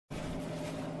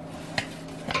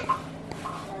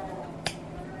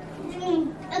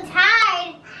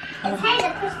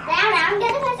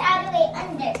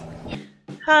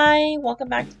Hi, welcome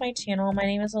back to my channel. My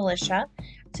name is Alicia.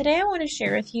 Today I want to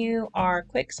share with you our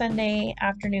quick Sunday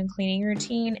afternoon cleaning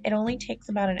routine. It only takes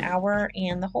about an hour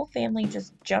and the whole family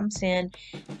just jumps in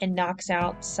and knocks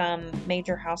out some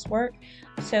major housework.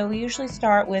 So we usually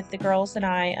start with the girls and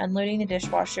I unloading the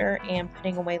dishwasher and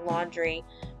putting away laundry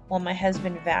while my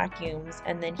husband vacuums,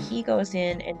 and then he goes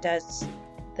in and does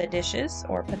the dishes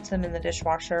or puts them in the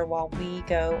dishwasher while we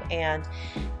go and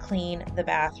clean the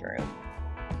bathroom.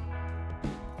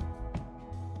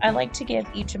 I like to give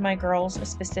each of my girls a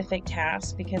specific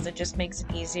task because it just makes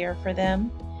it easier for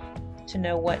them to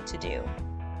know what to do.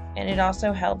 And it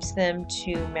also helps them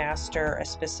to master a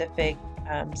specific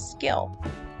skill.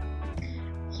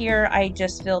 Here I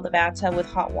just fill the bathtub with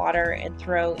hot water and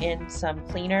throw in some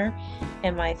cleaner,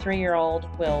 and my 3-year-old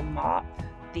will mop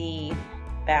the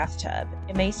bathtub.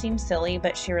 It may seem silly,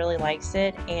 but she really likes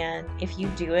it, and if you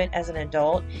do it as an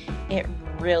adult, it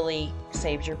really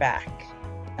saves your back.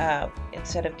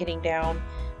 Instead of getting down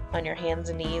on your hands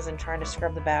and knees and trying to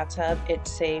scrub the bathtub, it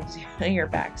saves your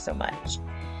back so much.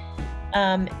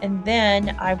 And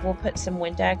then I will put some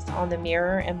Windex on the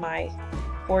mirror, and my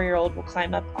 4-year-old will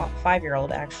climb up,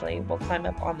 5-year-old actually, will climb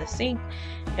up on the sink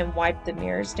and wipe the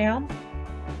mirrors down.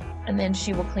 And then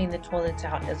she will clean the toilets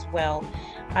out as well.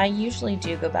 I usually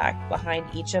do go back behind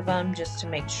each of them just to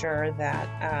make sure that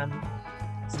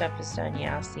stuff is done.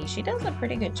 Yeah, see, she does a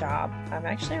pretty good job. I'm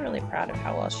actually really proud of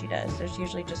how well she does. There's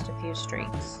usually just a few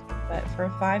streaks, but for a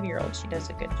 5-year-old, she does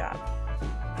a good job.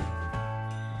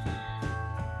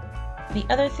 The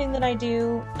other thing that I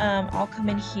do, I'll come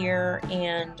in here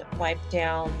and wipe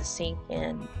down the sink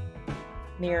and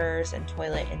mirrors and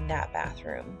toilet in that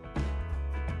bathroom.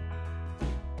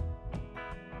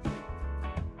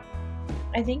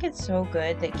 I think it's so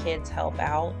good that kids help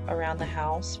out around the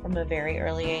house from a very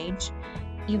early age.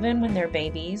 Even when they're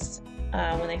babies,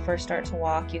 when they first start to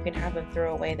walk, you can have them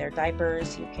throw away their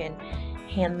diapers. You can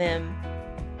hand them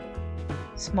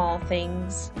small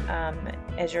things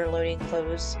as you're loading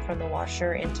clothes from the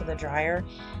washer into the dryer.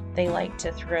 They like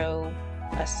to throw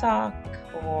a sock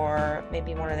or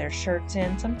maybe one of their shirts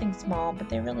in, something small, but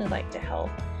they really like to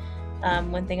help.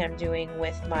 One thing I'm doing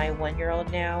with my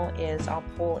 1-year-old now is I'll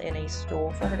pull in a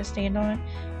stool for her to stand on,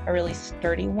 a really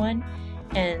sturdy one,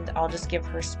 and I'll just give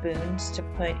her spoons to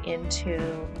put into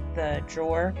the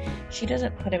drawer. She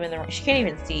doesn't put them in the, she can't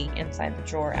even see inside the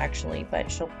drawer actually,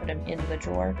 but she'll put them in the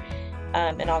drawer,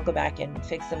 and I'll go back and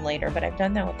fix them later. But I've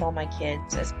done that with all my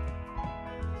kids.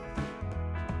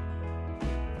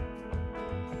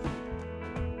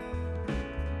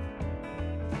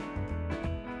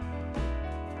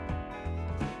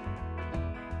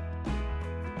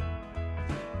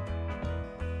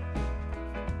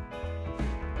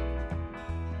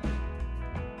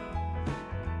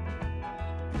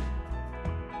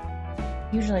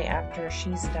 Usually after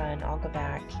she's done, I'll go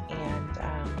back and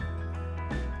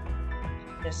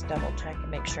just double check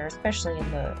and make sure, especially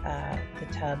in the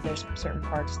tub, there's certain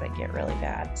parts that get really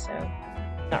bad. So,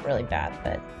 not really bad,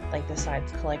 but like the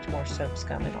sides collect more soap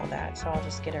scum and all that. So I'll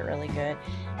just get it really good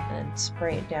and then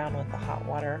spray it down with the hot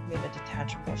water. We have a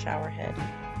detachable shower head.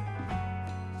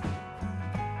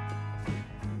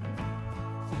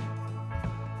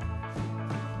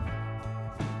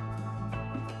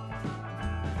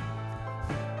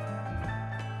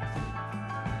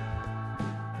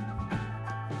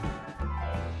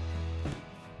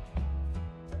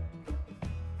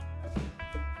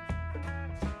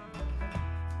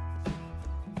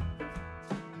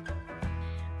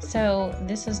 So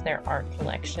this is their art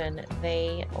collection.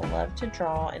 They love to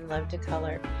draw and love to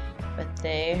color, but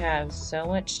they have so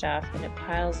much stuff and it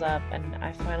piles up, and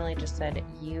I finally just said,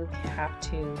 you have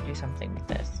to do something with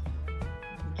this.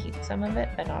 Keep some of it,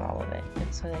 but not all of it.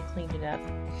 And so they cleaned it up.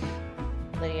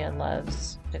 Lydia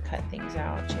loves to cut things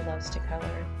out. She loves to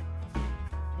color,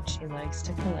 and she likes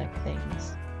to collect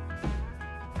things.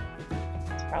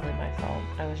 It's probably my fault.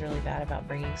 I was really bad about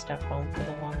bringing stuff home for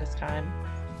the longest time.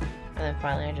 And then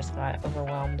finally I just got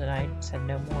overwhelmed and I said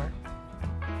no more.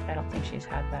 I don't think she's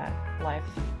had that life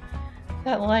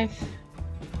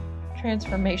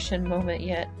transformation moment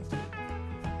yet.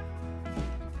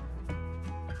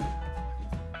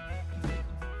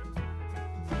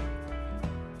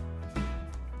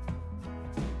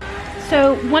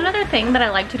 So one other thing that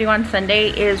I like to do on Sunday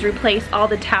is replace all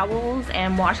the towels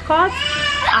and washcloths.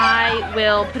 I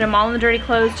will put them all in the dirty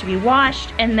clothes to be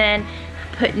washed and then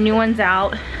put new ones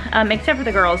out, except for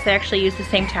the girls. They actually use the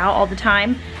same towel all the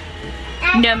time.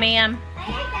 No, ma'am.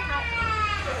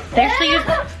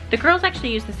 The girls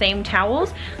actually use the same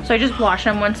towels, so I just wash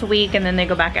them once a week and then they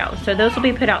go back out. So those will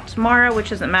be put out tomorrow, which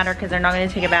doesn't matter because they're not going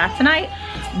to take a bath tonight.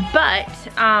 But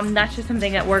that's just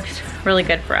something that works really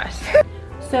good for us.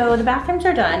 So the bathrooms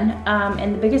are done,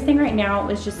 and the biggest thing right now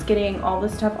is just getting all the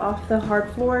stuff off the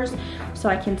hard floors so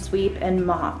I can sweep and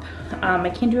mop. I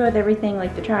can't do it with everything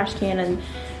like the trash can and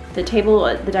the table,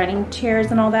 the dining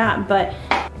chairs and all that, but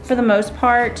for the most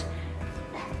part,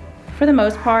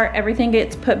 everything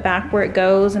gets put back where it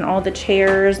goes, and all the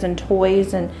chairs and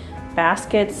toys and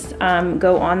baskets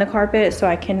go on the carpet, so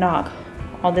I can knock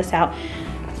all this out.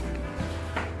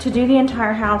 To do the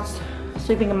entire house,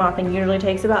 sweeping and mopping usually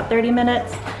takes about 30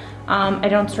 minutes. I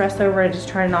don't stress over it, I just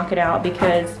try to knock it out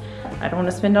because I don't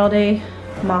want to spend all day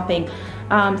mopping.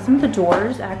 Some of the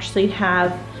doors actually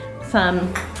have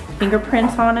some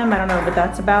fingerprints on them. I don't know what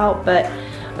that's about, but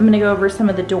I'm going to go over some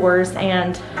of the doors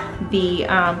and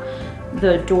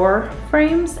the door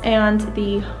frames and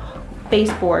the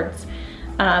baseboards,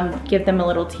 give them a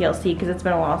little TLC because it's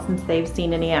been a while since they've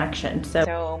seen any action.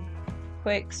 So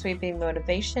quick sweeping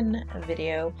motivation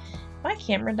video. My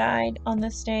camera died on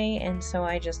this day, and so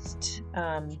I just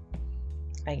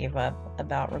I gave up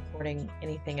about recording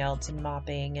anything else and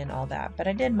mopping and all that, but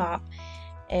I did mop,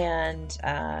 and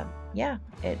yeah,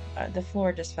 the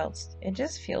floor just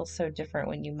feels so different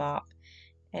when you mop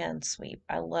and sweep.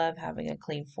 I love having a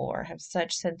clean floor. I have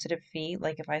such sensitive feet.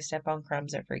 Like if I step on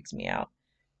crumbs, it freaks me out.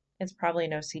 It's probably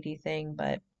an OCD thing,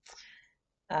 but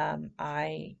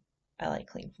I like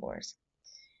clean floors.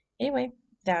 Anyway,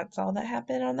 that's all that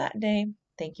happened on that day.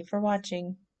 Thank you for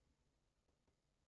watching.